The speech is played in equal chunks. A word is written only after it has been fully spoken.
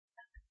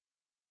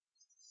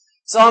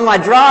So on my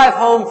drive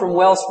home from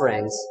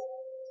WellSprings,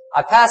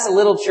 I pass a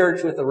little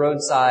church with a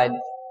roadside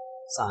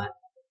sign.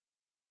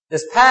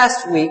 This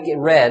past week it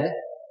read,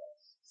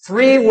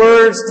 3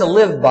 words to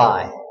live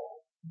by.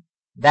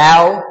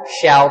 Thou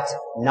shalt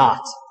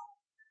not.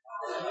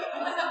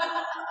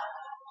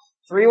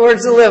 3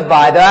 words to live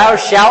by. Thou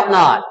shalt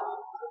not.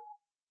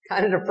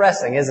 Kind of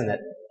depressing, isn't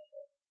it?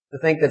 To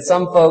think that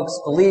some folks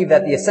believe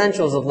that the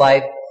essentials of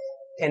life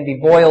can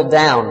be boiled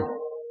down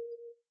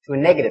to a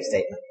negative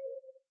statement.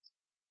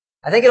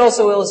 I think it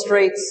also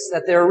illustrates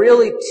that there are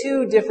really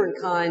 2 different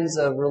kinds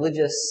of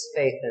religious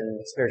faith and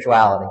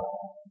spirituality.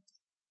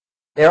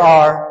 There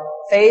are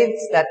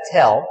faiths that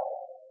tell,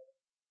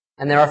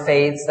 and there are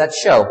faiths that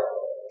show.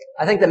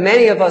 I think that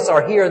many of us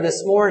are here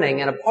this morning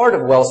and a part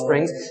of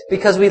WellSprings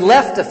because we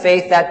left a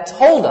faith that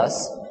told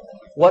us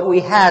what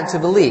we had to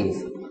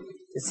believe.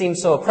 It seems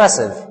so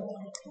oppressive.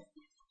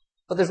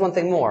 But there's one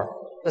thing more.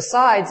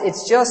 Besides,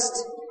 it's just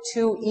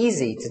too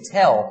easy to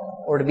tell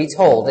or to be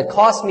told. It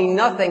costs me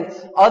nothing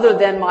other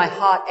than my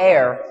hot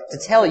air to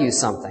tell you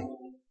something.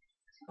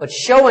 But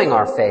showing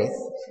our faith,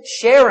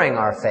 sharing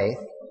our faith,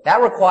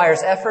 that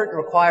requires effort,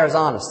 requires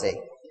honesty.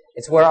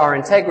 It's where our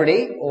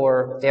integrity,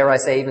 or dare I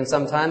say even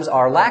sometimes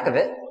our lack of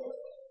it,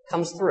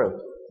 comes through.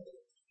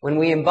 When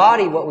we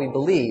embody what we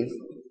believe,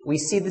 we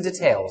see the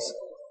details.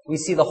 We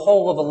see the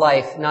whole of a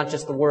life, not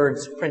just the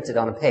words printed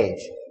on a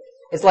page.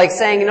 It's like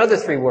saying another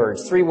 3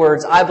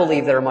 words I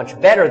believe that are much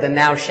better than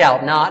thou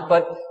shalt not,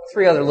 but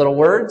 3 other little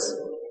words,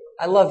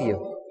 I love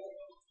you.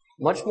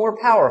 Much more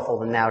powerful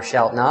than thou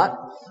shalt not,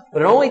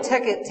 but it only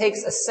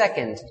takes a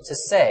second to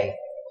say,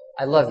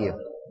 I love you.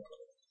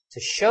 To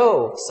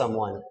show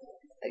someone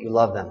that you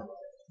love them.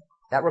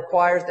 That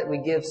requires that we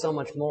give so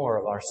much more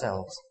of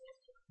ourselves.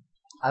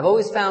 I've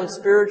always found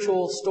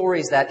spiritual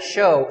stories that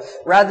show,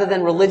 rather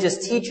than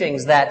religious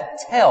teachings that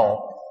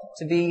tell,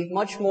 to be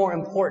much more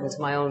important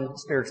to my own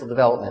spiritual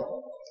development.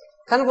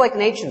 Kind of like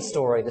an ancient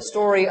story, the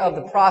story of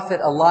the prophet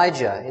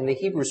Elijah in the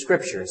Hebrew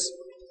Scriptures.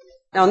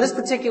 Now, in this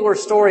particular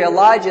story,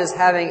 Elijah is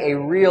having a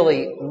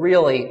really,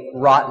 really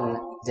rotten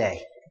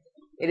day.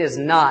 It is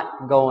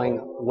not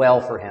going well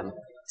for him.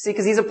 See,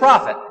 because he's a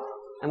prophet.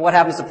 And what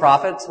happens to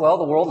prophets? Well,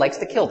 the world likes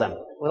to kill them.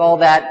 With all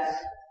that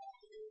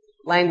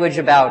language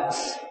about,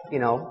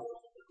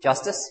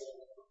 justice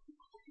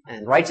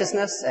and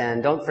righteousness,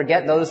 and don't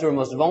forget those who are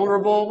most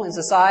vulnerable in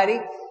society.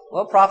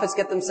 Well, prophets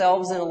get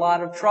themselves in a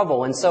lot of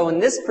trouble. And so in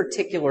this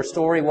particular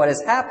story, what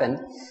has happened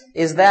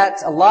is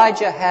that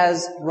Elijah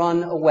has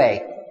run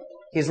away.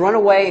 He's run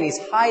away and he's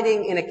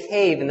hiding in a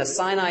cave in the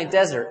Sinai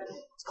desert.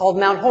 It's called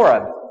Mount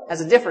Horeb. It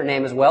has a different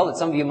name as well that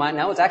some of you might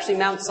know. It's actually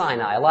Mount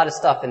Sinai. A lot of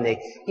stuff in the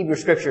Hebrew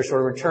Scripture sort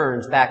of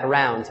returns back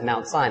around to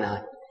Mount Sinai.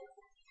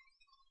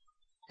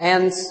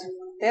 And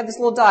they have this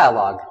little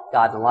dialogue,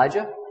 God and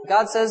Elijah.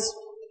 God says,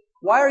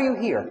 why are you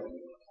here?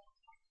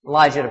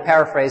 Elijah, to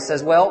paraphrase,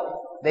 says,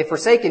 well, they've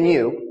forsaken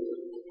you,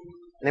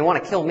 and they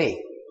want to kill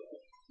me.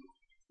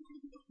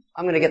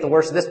 I'm going to get the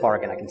worst of this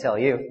bargain, I can tell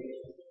you.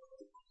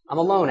 I'm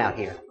alone out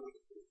here.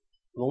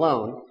 I'm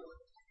alone,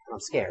 and I'm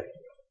scared.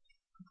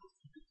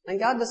 And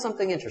God does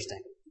something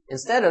interesting.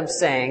 Instead of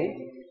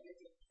saying,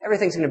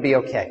 everything's going to be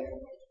okay,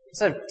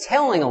 instead of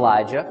telling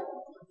Elijah,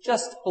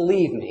 just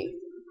believe me,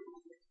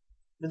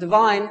 the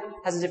divine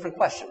has a different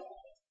question.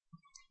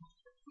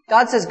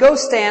 God says, go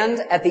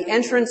stand at the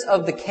entrance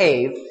of the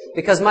cave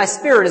because my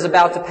spirit is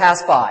about to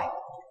pass by.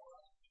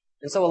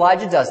 And so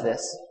Elijah does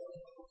this.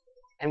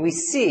 And we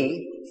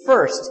see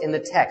first in the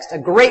text a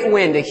great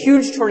wind, a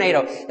huge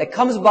tornado that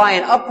comes by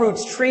and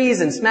uproots trees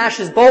and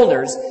smashes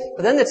boulders.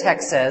 But then the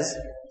text says,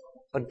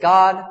 but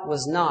God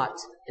was not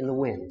in the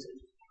wind.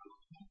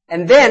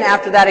 And then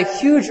after that, a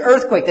huge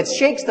earthquake that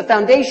shakes the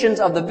foundations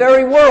of the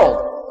very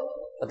world.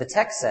 But the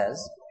text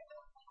says,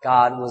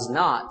 God was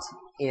not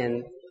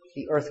in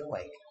the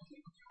earthquake.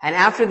 And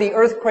after the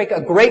earthquake,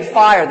 a great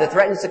fire that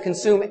threatens to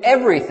consume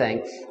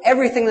everything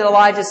that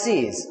Elijah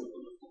sees.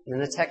 And then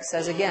the text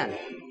says again,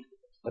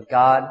 but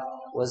God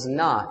was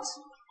not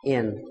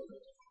in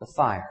the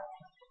fire.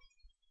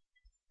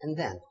 And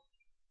then,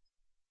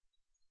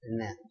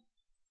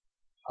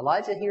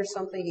 Elijah hears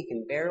something he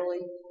can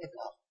barely pick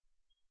up.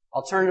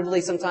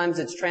 Alternatively, sometimes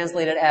it's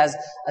translated as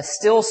a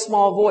still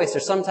small voice, or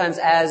sometimes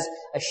as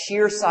a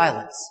sheer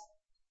silence.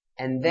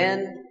 And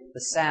then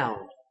the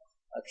sound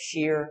of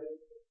sheer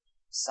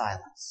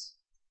silence.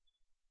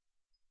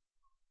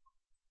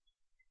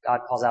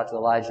 God calls out to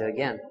Elijah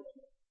again.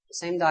 The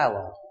same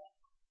dialogue.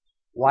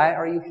 Why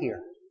are you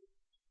here?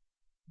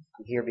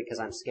 I'm here because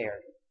I'm scared.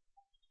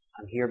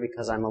 I'm here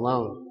because I'm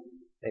alone.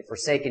 They've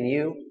forsaken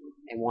you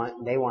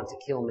and they want to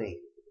kill me.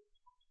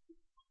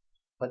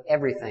 But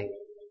everything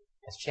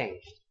has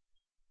changed.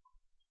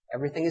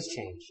 Everything has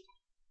changed.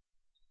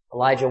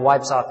 Elijah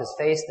wipes off his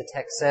face, the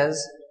text says,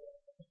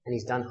 and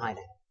he's done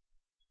hiding.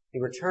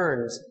 He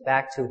returns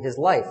back to his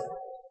life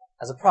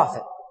as a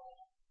prophet.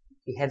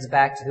 He heads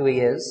back to who he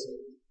is.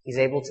 He's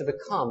able to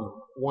become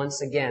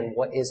once again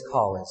what his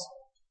call is.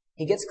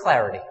 He gets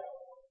clarity.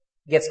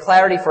 He gets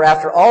clarity for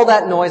after all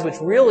that noise,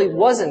 which really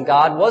wasn't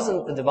God,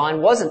 wasn't the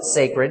divine, wasn't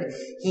sacred,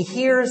 he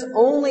hears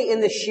only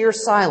in the sheer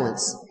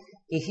silence.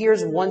 He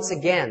hears once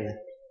again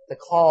the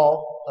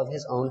call of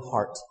his own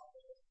heart.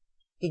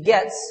 He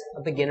gets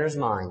a beginner's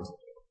mind.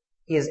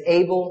 He is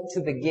able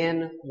to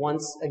begin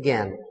once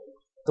again.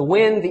 The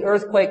wind, the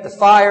earthquake, the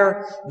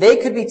fire, they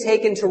could be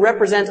taken to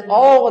represent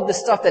all of the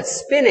stuff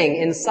that's spinning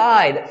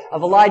inside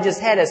of Elijah's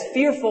head, as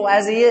fearful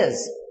as he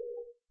is.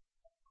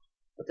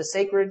 But the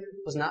sacred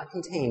was not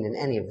contained in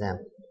any of them.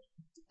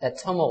 That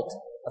tumult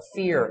of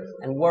fear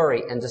and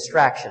worry and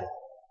distraction.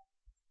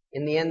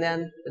 In the end,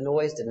 then, the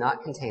noise did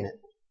not contain it.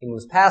 He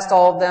moves past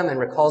all of them and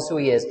recalls who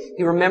he is.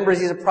 He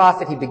remembers he's a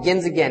prophet. He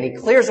begins again. He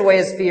clears away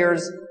his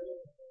fears,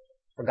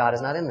 for God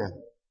is not in them.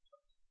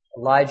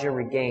 Elijah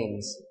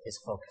regains his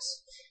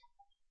focus.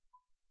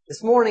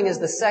 This morning is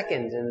the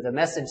second in the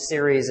message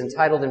series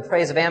entitled In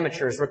Praise of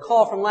Amateurs.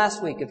 Recall from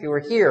last week, if you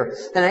were here,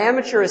 that an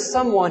amateur is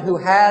someone who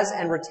has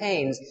and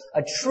retains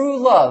a true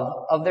love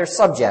of their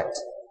subject.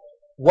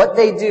 What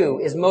they do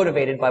is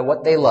motivated by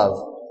what they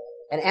love.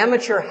 An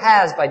amateur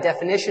has, by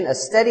definition, a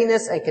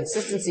steadiness and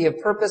consistency of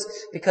purpose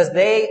because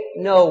they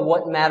know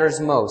what matters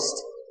most.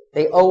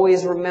 They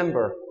always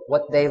remember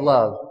what they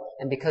love.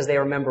 And because they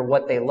remember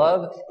what they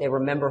love, they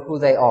remember who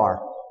they are.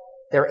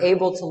 They're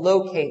able to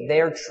locate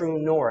their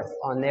true north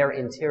on their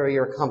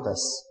interior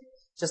compass.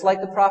 Just like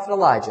the prophet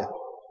Elijah.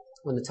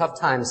 When the tough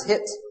times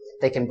hit,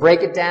 they can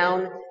break it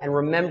down and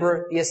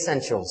remember the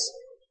essentials.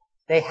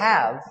 They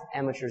have,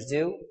 amateurs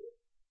do,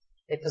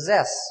 they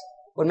possess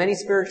what many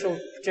spiritual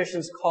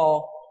traditions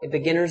call a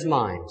beginner's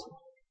mind.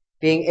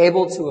 Being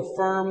able to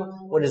affirm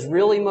what is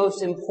really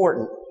most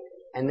important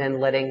and then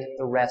letting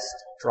the rest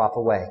drop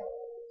away.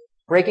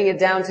 Breaking it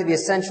down to the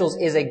essentials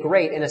is a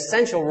great and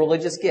essential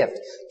religious gift.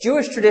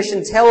 Jewish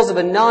tradition tells of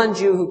a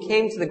non-Jew who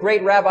came to the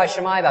great Rabbi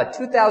Shammai about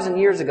 2,000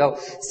 years ago,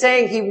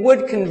 saying he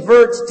would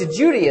convert to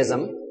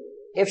Judaism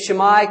if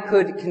Shammai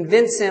could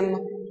convince him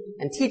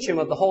and teach him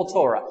of the whole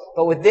Torah.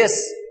 But with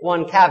this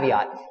one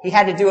caveat, he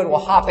had to do it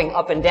while hopping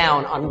up and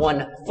down on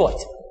one foot.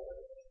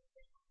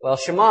 Well,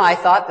 Shammai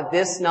thought that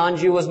this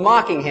non-Jew was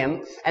mocking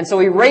him, and so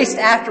he raced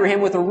after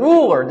him with a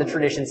ruler, the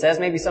tradition says.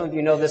 Maybe some of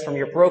you know this from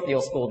your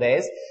parochial school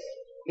days.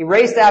 He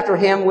raced after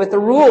him with a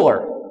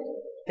ruler.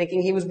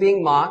 Thinking he was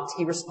being mocked,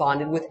 he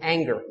responded with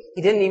anger.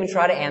 He didn't even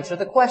try to answer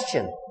the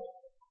question.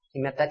 He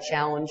met that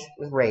challenge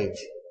with rage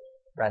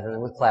rather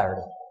than with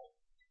clarity.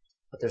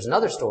 But there's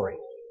another story.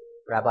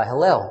 Rabbi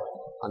Hillel,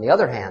 on the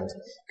other hand,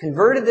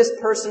 converted this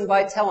person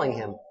by telling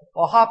him,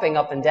 while hopping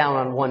up and down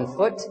on one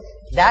foot,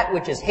 that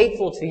which is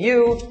hateful to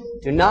you,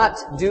 do not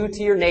do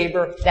to your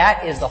neighbor.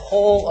 That is the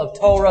whole of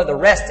Torah. The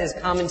rest is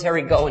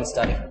commentary. Go and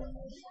study.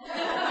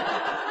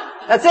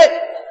 That's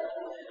it.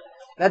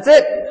 That's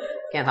it.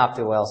 Can't hop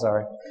too well,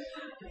 sorry.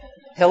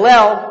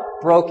 Hillel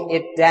broke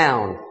it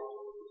down.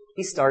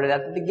 He started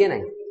at the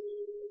beginning.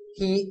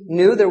 He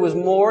knew there was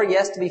more,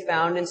 yes, to be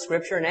found in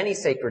Scripture and any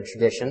sacred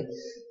tradition,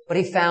 but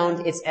he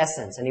found its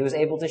essence, and he was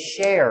able to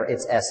share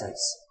its essence.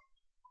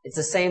 It's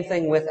the same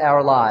thing with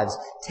our lives.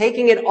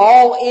 Taking it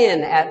all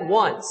in at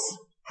once,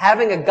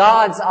 having a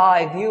God's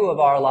eye view of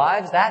our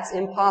lives, that's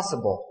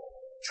impossible.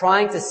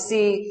 Trying to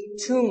see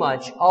too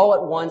much all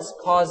at once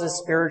causes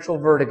spiritual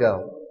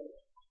vertigo.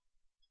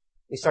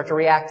 We start to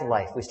react to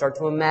life. We start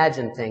to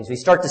imagine things. We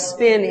start to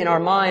spin in our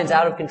minds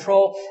out of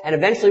control. And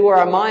eventually where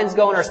our minds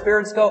go and our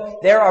spirits go,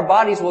 there our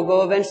bodies will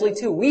go eventually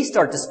too. We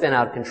start to spin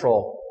out of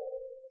control.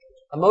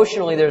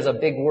 Emotionally, there's a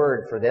big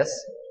word for this.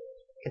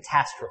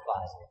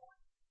 Catastrophizing.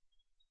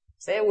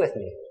 Say it with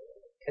me.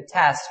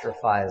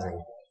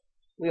 Catastrophizing.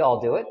 We all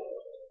do it.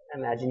 I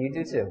imagine you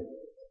do too.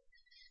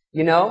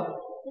 You know,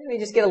 maybe you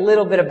just get a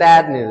little bit of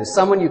bad news.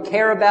 Someone you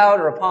care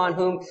about or upon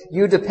whom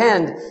you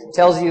depend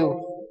tells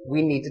you,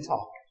 we need to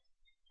talk.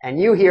 And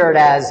you hear it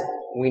as,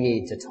 we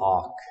need to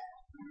talk.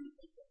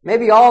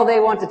 Maybe all they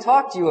want to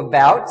talk to you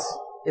about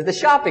is the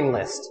shopping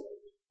list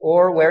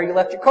or where you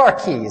left your car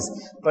keys.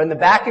 But in the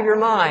back of your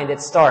mind,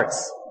 it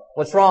starts,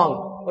 what's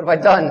wrong? What have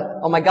I done?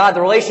 Oh my God, the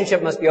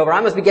relationship must be over.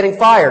 I must be getting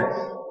fired.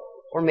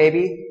 Or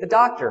maybe the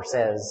doctor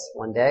says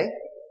one day,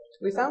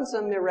 we found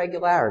some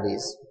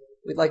irregularities.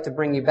 We'd like to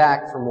bring you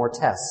back for more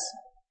tests.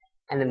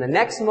 And in the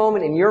next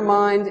moment in your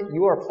mind,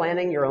 you are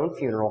planning your own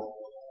funeral.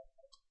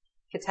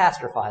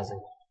 Catastrophizing.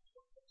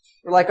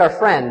 We're like our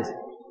friend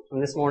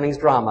from this morning's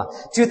drama.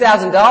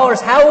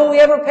 $2,000, how will we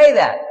ever pay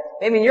that?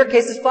 Maybe in your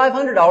case it's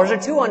 $500 or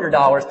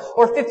 $200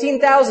 or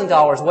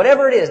 $15,000.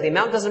 Whatever it is, the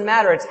amount doesn't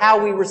matter. It's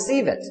how we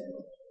receive it.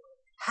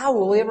 How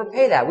will we ever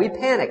pay that? We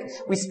panic.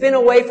 We spin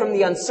away from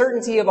the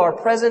uncertainty of our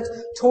present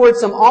towards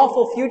some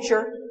awful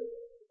future.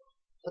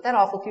 But that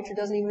awful future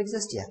doesn't even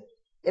exist yet.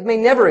 It may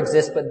never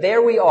exist, but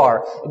there we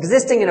are,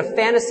 existing in a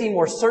fantasy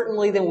more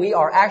certainly than we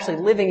are actually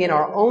living in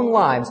our own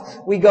lives.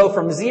 We go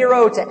from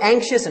 0 to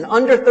anxious in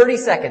under 30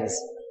 seconds.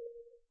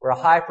 We're a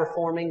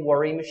high-performing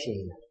worry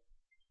machine.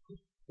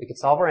 We could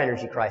solve our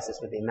energy crisis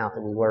with the amount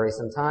that we worry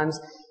sometimes.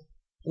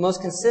 The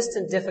most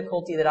consistent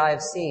difficulty that I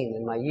have seen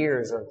in my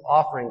years of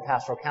offering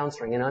pastoral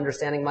counseling and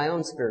understanding my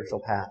own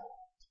spiritual path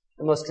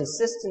the most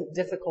consistent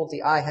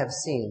difficulty I have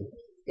seen,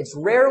 it's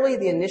rarely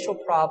the initial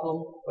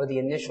problem or the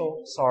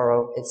initial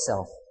sorrow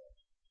itself.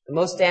 The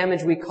most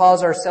damage we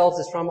cause ourselves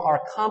is from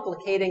our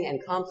complicating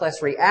and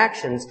complex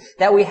reactions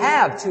that we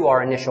have to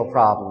our initial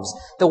problems.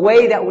 The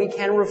way that we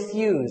can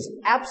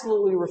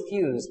absolutely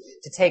refuse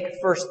to take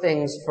first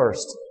things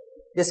first.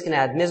 This can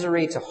add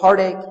misery to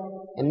heartache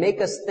and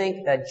make us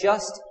think that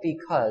just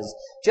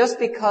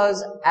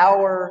because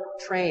our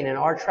train and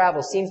our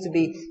travel seems to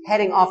be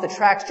heading off the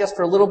tracks just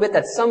for a little bit,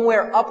 that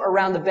somewhere up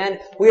around the bend,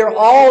 we are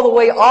all the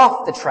way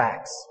off the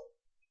tracks.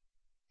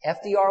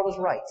 FDR was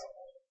right.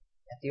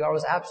 FDR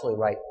was absolutely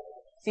right.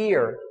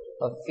 Fear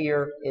of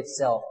fear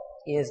itself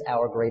is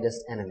our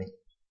greatest enemy.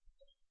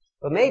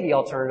 But maybe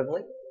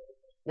alternatively,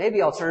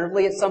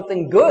 it's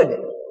something good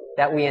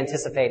that we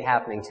anticipate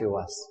happening to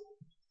us.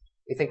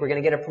 We think we're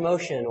going to get a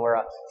promotion, or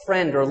a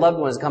friend or a loved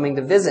one is coming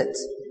to visit.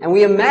 And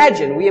we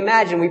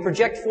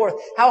project forth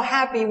how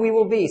happy we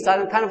will be. So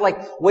I'm kind of like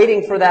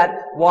waiting for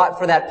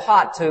that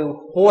pot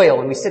to boil,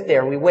 and we sit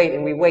there and we wait,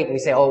 and we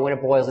say, oh, when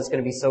it boils, it's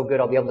going to be so good.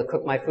 I'll be able to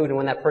cook my food, and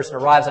when that person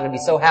arrives, I'm going to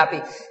be so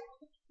happy.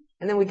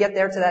 And then we get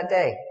there to that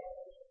day.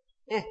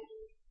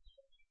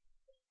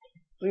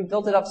 We've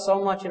built it up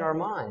so much in our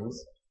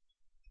minds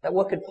that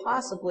what could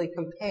possibly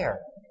compare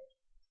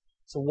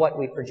to what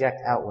we project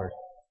outward?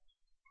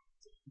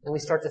 And we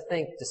start to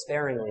think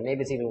despairingly,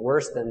 maybe it's even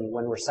worse than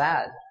when we're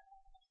sad,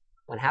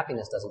 when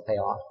happiness doesn't pay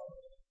off.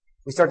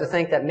 We start to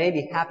think that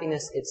maybe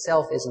happiness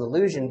itself is an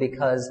illusion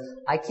because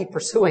I keep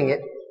pursuing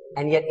it,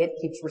 and yet it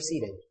keeps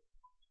receding.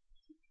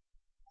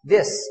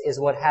 This is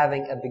what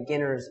having a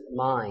beginner's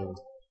mind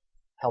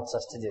helps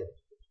us to do.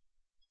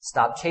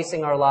 Stop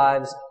chasing our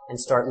lives and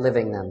start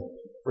living them.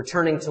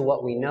 Returning to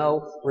what we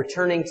know,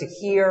 returning to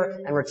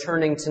here, and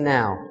returning to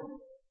now.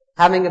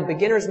 Having a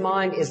beginner's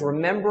mind is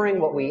remembering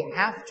what we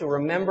have to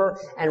remember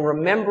and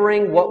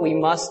remembering what we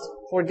must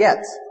forget.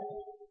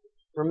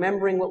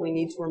 Remembering what we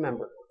need to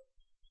remember.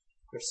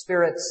 Your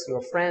spirits,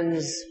 your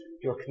friends,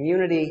 your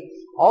community,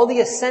 all the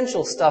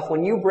essential stuff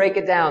when you break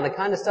it down, the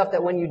kind of stuff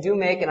that when you do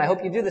make, and I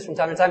hope you do this from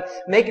time to time,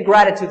 make a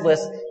gratitude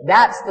list,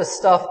 that's the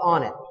stuff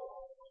on it.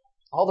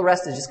 All the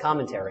rest is just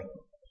commentary.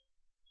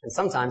 And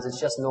sometimes it's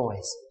just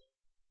noise.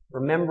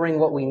 Remembering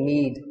what we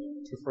need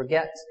to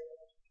forget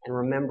and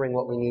remembering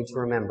what we need to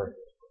remember.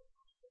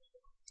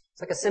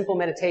 It's like a simple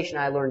meditation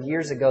I learned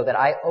years ago that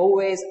I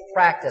always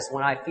practice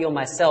when I feel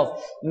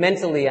myself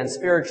mentally and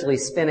spiritually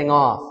spinning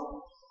off.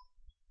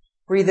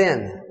 Breathe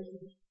in.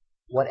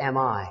 What am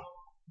I?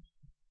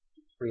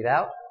 Breathe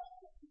out.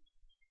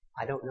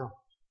 I don't know.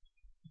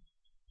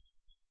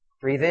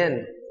 Breathe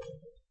in.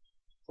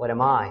 What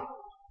am I?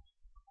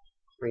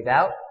 Breathe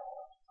out.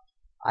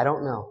 I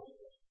don't know.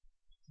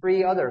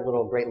 3 other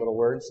great little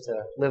words to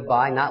live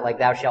by, not like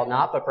thou shalt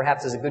not, but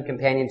perhaps as a good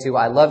companion to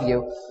I love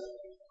you.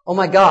 Oh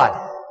my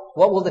God,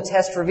 what will the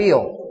test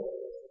reveal?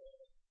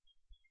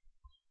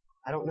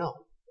 I don't know.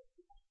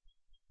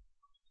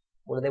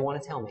 What do they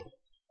want to tell me?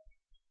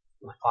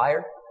 Am I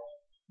fired?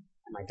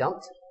 Am I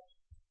dumped?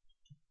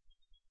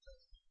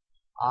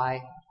 I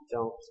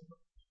don't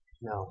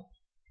know.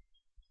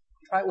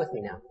 Try it with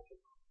me now.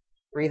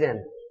 Breathe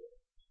in.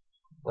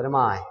 What am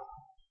I?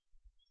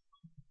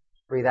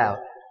 Breathe out.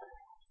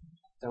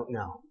 Don't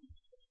know.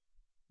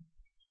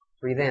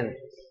 Breathe in.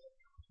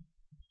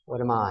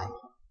 What am I?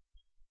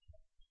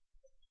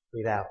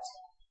 Breathe out.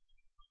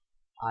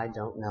 I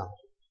don't know.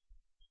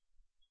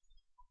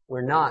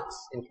 We're not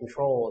in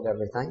control of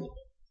everything.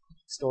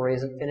 The story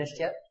isn't finished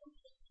yet.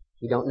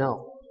 We don't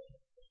know.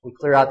 We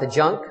clear out the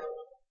junk,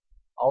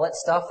 all that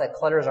stuff that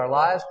clutters our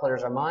lives,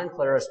 clutters our mind,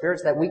 clutters our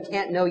spirits that we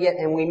can't know yet,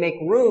 and we make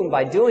room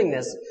by doing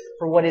this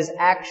for what is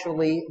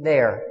actually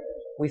there.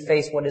 We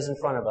face what is in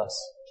front of us.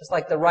 Just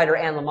like the writer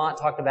Anne Lamott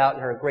talked about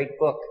in her great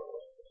book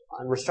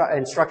on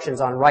instructions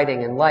on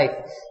writing and life.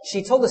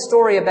 She told a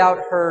story about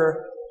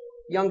her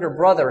younger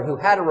brother who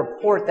had a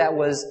report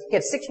he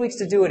had 6 weeks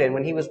to do it in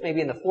when he was maybe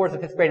in the 4th or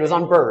 5th grade. It was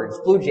on birds,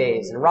 blue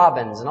jays and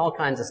robins and all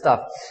kinds of stuff.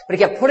 But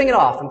he kept putting it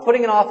off and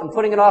putting it off and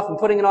putting it off and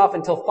putting it off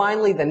until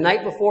finally the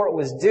night before it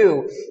was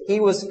due,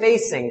 he was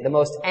facing the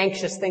most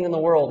anxious thing in the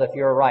world if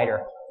you're a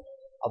writer.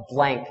 A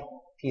blank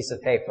piece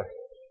of paper.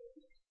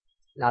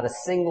 Not a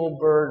single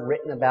bird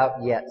written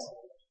about yet.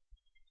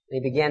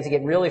 And he began to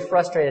get really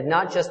frustrated,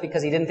 not just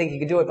because he didn't think he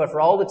could do it, but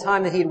for all the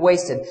time that he had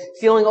wasted.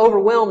 Feeling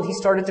overwhelmed, he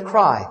started to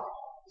cry.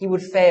 He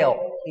would fail.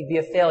 He'd be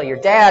a failure.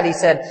 Dad, I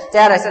said,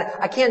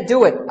 I can't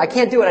do it. I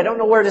don't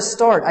know where to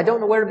start. I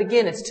don't know where to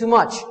begin. It's too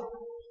much.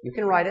 You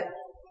can write it.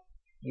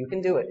 You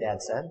can do it,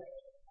 Dad said.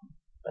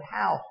 But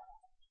how?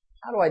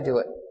 How do I do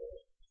it?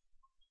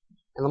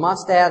 And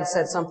Lamott's dad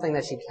said something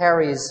that she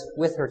carries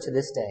with her to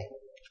this day.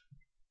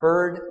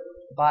 Bird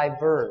by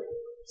bird,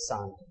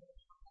 son.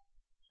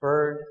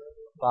 Bird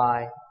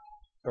by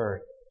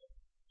bird.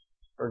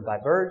 Bird by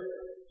bird,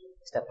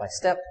 step by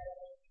step,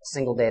 a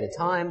single day at a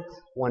time,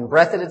 one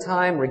breath at a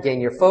time, regain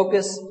your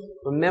focus,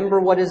 remember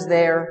what is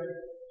there,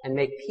 and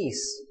make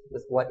peace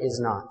with what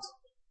is not.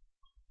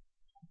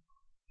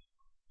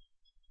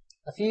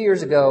 A few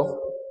years ago,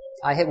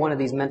 I hit one of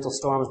these mental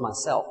storms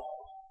myself.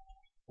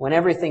 when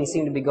everything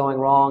seemed to be going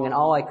wrong and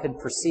all I could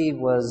perceive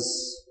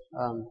was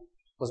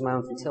my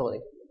own futility.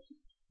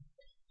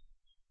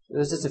 It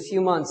was just a few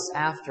months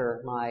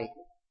after my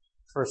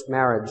first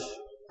marriage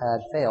had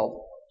failed.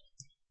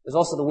 It was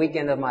also the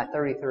weekend of my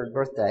 33rd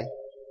birthday.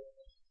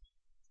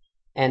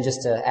 And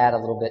just to add a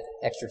little bit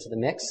extra to the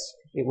mix,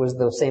 it was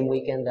the same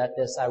weekend that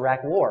this Iraq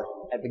war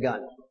had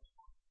begun.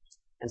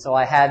 And so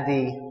I had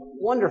the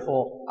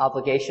wonderful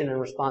obligation and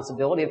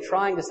responsibility of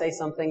trying to say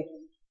something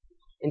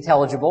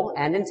intelligible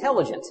and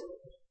intelligent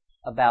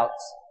about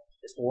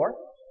this war.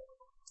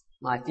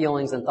 My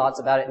feelings and thoughts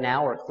about it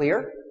now are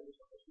clear.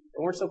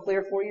 They weren't so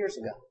clear 4 years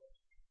ago.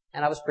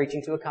 And I was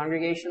preaching to a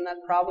congregation that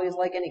probably is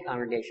like any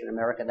congregation in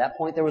America. At that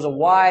point, there was a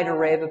wide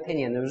array of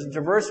opinion. There was a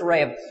diverse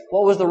array of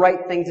what was the right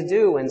thing to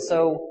do. And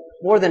so,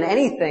 more than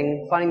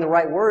anything, finding the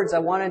right words, I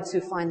wanted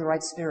to find the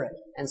right spirit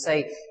and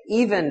say,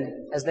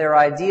 even as there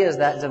are ideas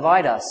that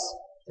divide us,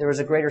 there is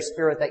a greater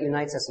spirit that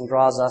unites us and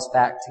draws us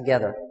back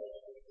together.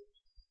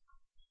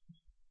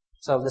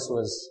 So this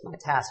was my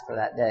task for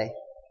that day.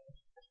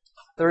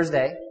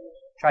 Thursday,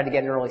 tried to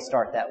get an early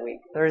start that week.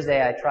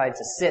 Thursday, I tried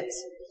to sit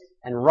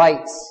and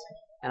write,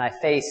 and I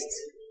faced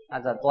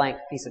not a blank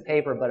piece of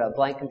paper, but a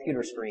blank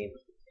computer screen.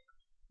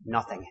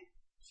 Nothing.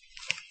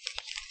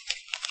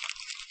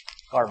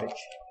 Garbage.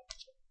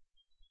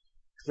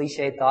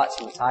 Cliched thoughts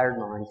from a tired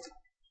mind.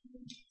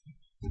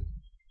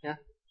 Yeah?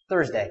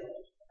 Thursday.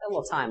 A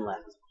little time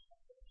left.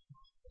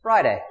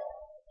 Friday.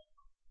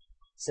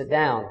 Sit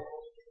down.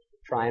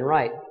 Try and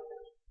write.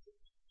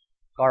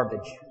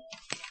 Garbage.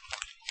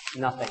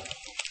 Nothing.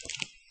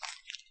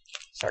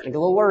 Starting to get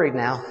a little worried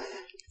now.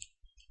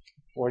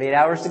 48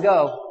 hours to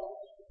go.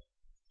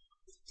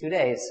 2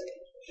 days.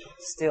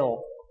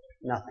 Still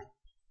nothing.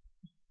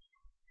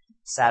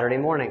 Saturday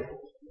morning.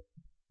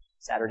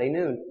 Saturday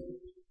noon.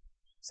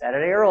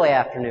 Saturday early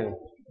afternoon.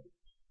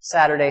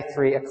 Saturday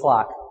 3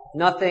 o'clock.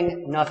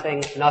 Nothing,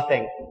 nothing,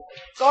 nothing.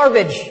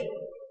 Garbage.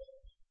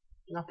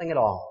 Nothing at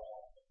all.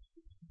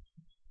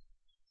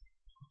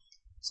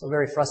 So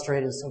very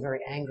frustrated, so very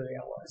angry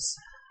I was.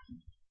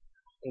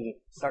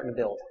 Starting to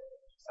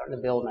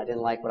build, and I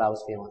didn't like what I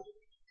was feeling.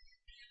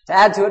 To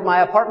add to it,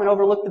 my apartment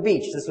overlooked the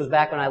beach. This was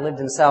back when I lived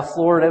in South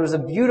Florida. It was a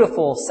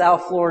beautiful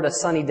South Florida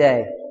sunny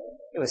day.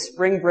 It was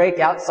spring break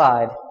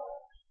outside.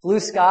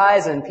 Blue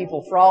skies and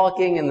people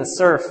frolicking in the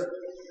surf.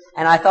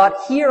 And I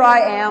thought, here I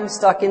am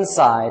stuck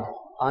inside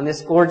on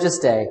this gorgeous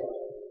day.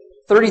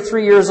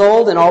 33 years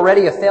old and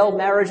already a failed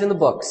marriage in the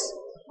books.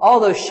 All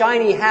those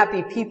shiny,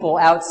 happy people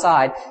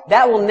outside.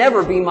 That will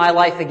never be my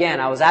life again.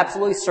 I was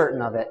absolutely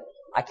certain of it.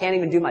 I can't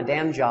even do my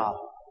damn job.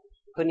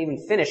 Couldn't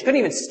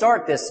even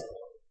start this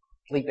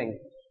bleeping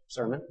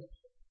sermon.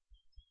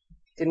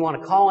 Didn't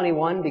want to call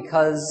anyone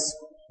because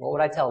what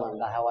would I tell them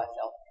about how I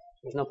felt?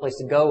 There's no place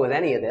to go with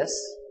any of this.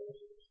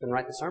 Couldn't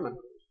write the sermon.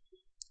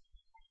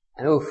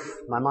 And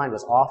my mind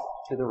was off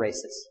to the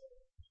races.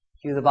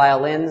 Cue the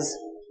violins,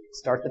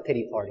 start the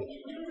pity party.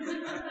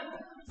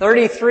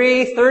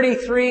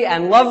 33,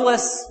 and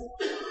loveless.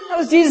 That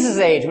was Jesus'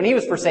 age when he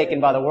was forsaken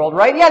by the world,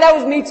 right? Yeah, that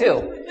was me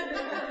too.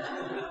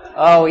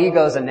 Oh,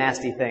 ego's a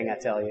nasty thing, I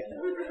tell you.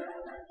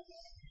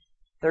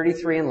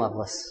 33 and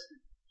loveless.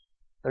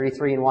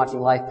 33 and watching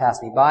life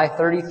pass me by.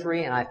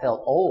 33 and I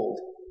felt old.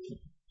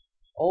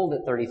 Old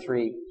at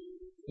 33.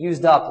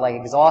 Used up like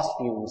exhaust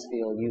fumes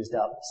feel used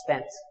up.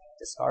 Spent.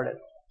 Discarded.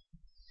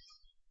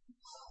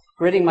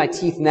 Gritting my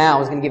teeth now. I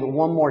was going to give it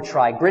one more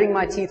try. Gritting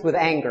my teeth with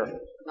anger.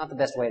 Not the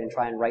best way to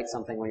try and write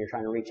something when you're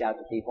trying to reach out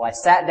to people. I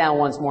sat down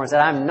once more and said,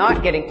 I'm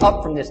not getting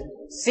up from this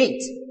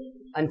seat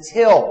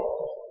until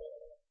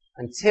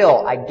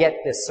I get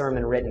this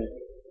sermon written.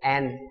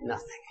 And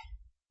nothing.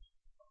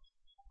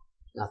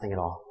 Nothing at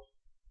all.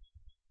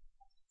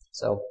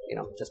 So,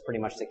 just pretty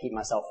much to keep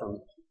myself from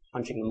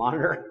punching the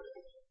monitor,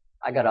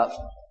 I got up.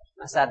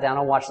 I sat down.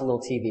 I watched a little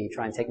TV,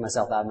 try and take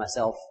myself out of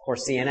myself. Of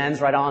course, CNN's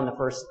right on, the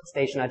first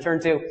station I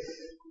turned to.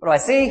 What do I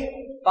see?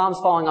 Bombs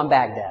falling on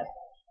Baghdad.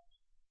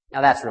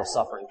 Now that's real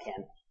suffering,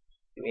 Ken.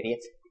 You idiot.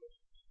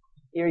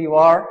 Here you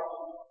are,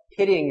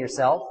 pitying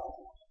yourself.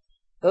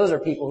 Those are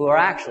people who are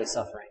actually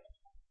suffering.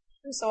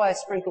 And so I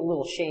sprinkled a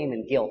little shame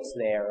and guilt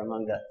there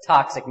among the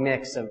toxic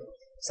mix of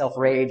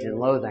self-rage and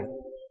loathing.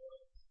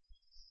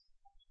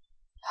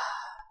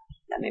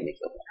 That made me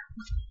feel better.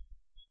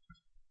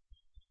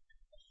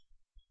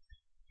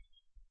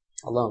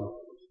 Alone.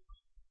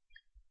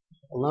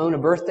 Alone, a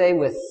birthday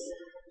with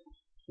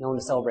no one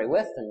to celebrate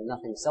with and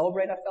nothing to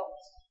celebrate, I felt.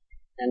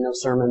 And no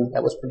sermon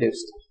that was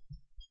produced.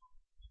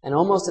 And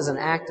almost as an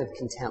act of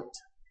contempt,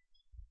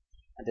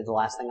 I did the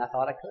last thing I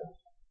thought I could.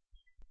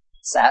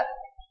 Sat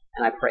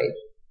and I prayed.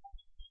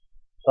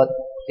 But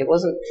it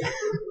wasn't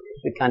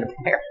the kind of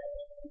prayer.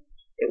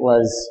 It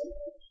was,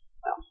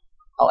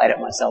 I'll edit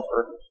myself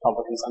for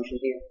public consumption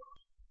here.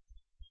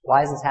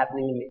 Why is this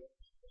happening to me?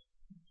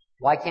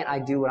 Why can't I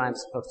do what I'm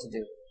supposed to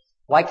do?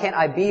 Why can't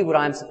I be what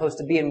I'm supposed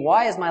to be? And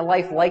why is my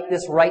life like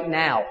this right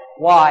now?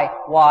 Why?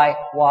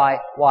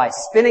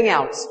 Spinning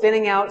out.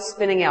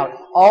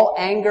 All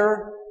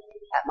anger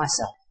at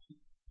myself.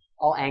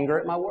 All anger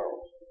at my world.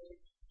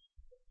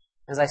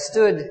 As I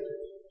stood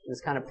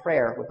this kind of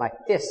prayer with my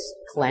fists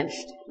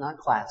clenched, not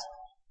clasped,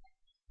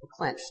 but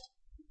clenched.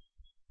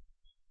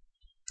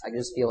 I could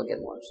just feel it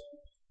getting worse.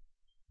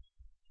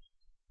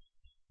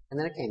 And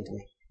then it came to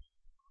me.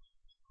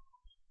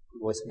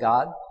 The voice of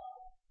God,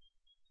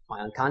 my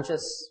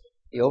unconscious,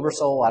 the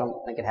oversoul, I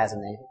don't think it has a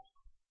name.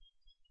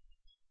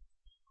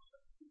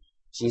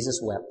 Jesus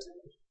wept.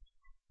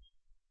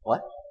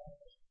 What?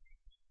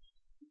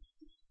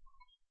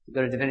 You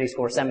go to Divinity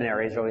School or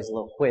seminary, there's always a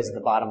little quiz at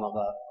the bottom of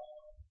a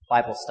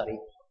Bible study.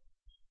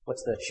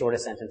 What's the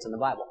shortest sentence in the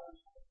Bible?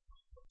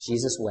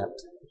 Jesus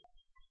wept.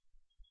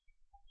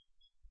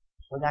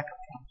 Where'd that come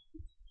from?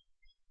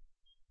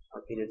 I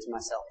repeated it to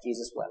myself.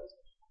 Jesus wept.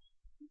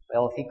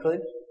 Well, if he could,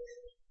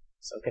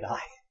 so could I.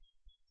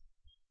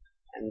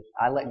 And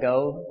I let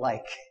go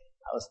like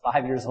I was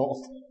 5 years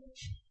old.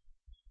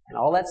 And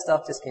all that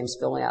stuff just came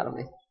spilling out of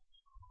me.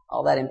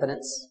 All that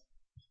impotence.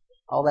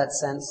 All that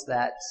sense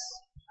that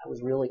I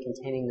was really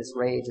containing this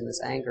rage and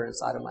this anger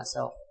inside of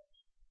myself.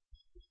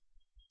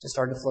 Just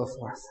started to flow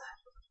forth.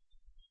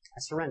 I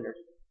surrendered.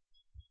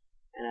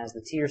 And as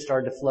the tears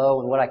started to flow,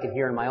 and what I could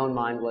hear in my own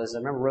mind was, I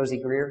remember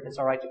Rosie Greer, It's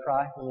All Right to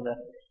Cry, remember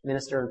the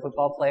minister and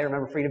football player,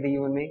 remember Free to Be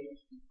You and Me?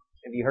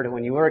 Maybe you heard it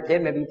when you were a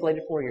kid, maybe you played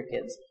it for your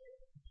kids.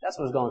 That's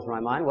what was going through my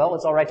mind. Well,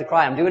 it's all right to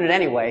cry. I'm doing it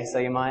anyway, so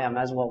I might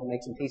as well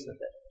make some peace with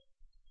it.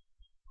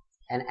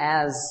 And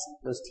as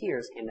those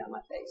tears came down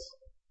my face,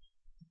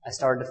 I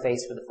started to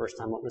face for the first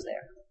time what was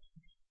there.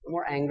 No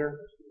more anger,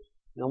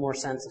 no more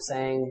sense of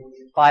saying,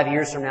 5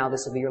 years from now,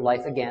 this will be your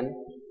life again.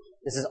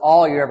 This is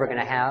all you're ever going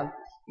to have.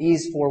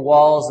 These four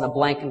walls and a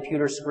blank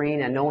computer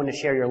screen and no one to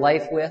share your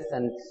life with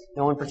and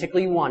no one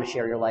particularly you want to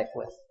share your life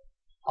with.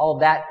 All of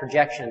that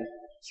projection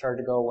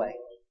started to go away.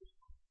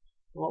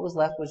 And what was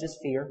left was just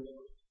fear,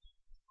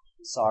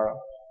 sorrow,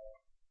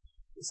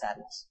 and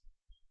sadness.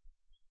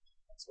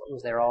 That's what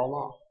was there all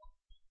along.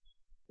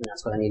 And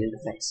that's what I needed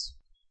to face.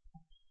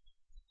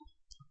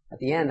 At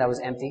the end, I was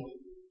empty.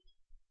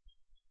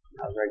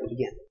 I was ready to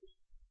begin.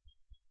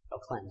 I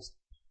felt cleansed.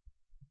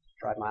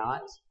 Dried my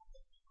eyes.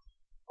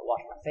 I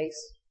washed my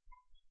face.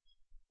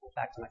 Went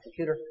back to my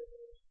computer.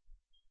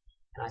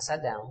 And I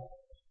sat down.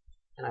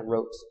 And I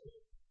wrote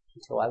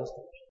until I was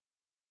finished.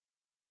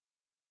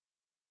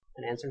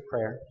 An answered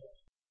prayer.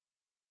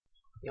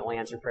 The only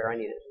answered prayer I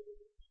needed.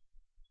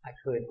 I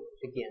could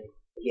begin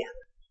again.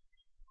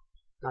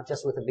 Not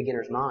just with a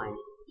beginner's mind,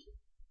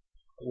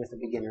 but with a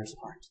beginner's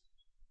heart.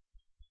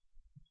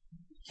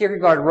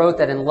 Kierkegaard wrote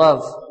that in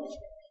love,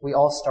 we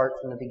all start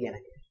from the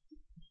beginning.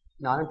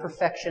 Not in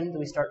perfection do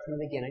we start from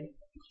the beginning.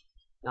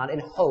 Not in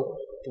hope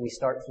do we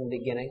start from the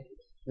beginning.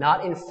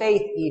 Not in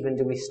faith even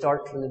do we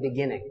start from the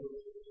beginning.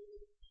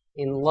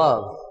 In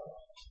love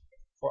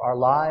for our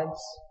lives,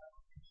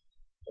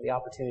 for the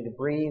opportunity to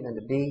breathe and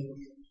to be.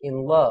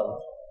 In love,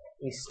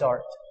 we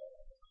start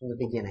from the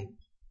beginning.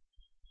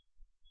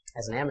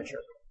 As an amateur,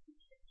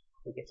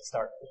 we get to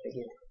start from the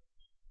beginning.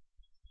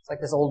 It's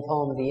like this old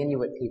poem of the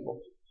Inuit people.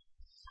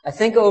 I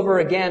think over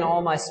again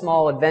all my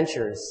small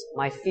adventures,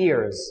 my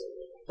fears,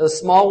 those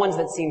small ones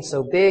that seemed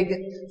so big,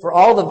 for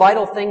all the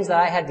vital things that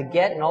I had to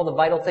get and all the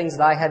vital things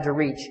that I had to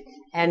reach.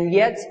 And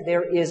yet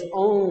there is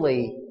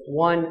only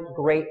one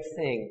great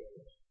thing.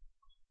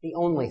 The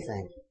only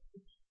thing.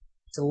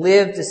 To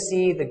live to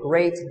see the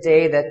great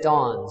day that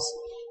dawns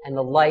and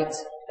the light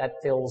that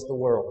fills the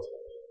world.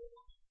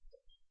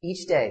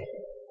 Each day,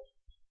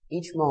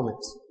 each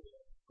moment,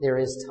 there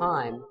is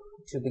time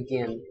to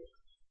begin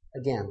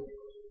again.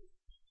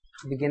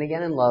 To begin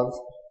again in love,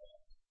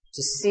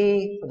 to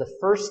see for the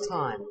first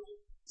time,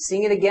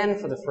 seeing it again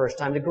for the first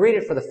time, to greet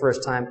it for the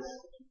first time,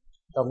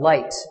 the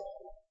light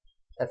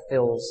that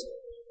fills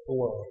the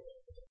world.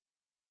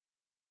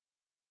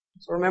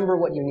 So remember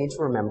what you need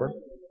to remember,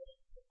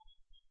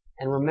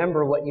 and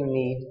remember what you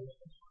need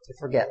to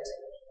forget.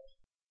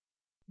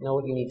 Know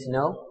what you need to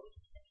know,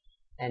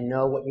 and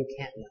know what you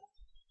can't know.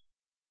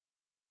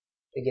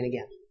 Begin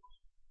again.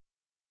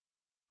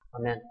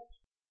 Amen.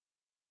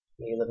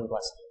 May you live in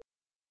blessing.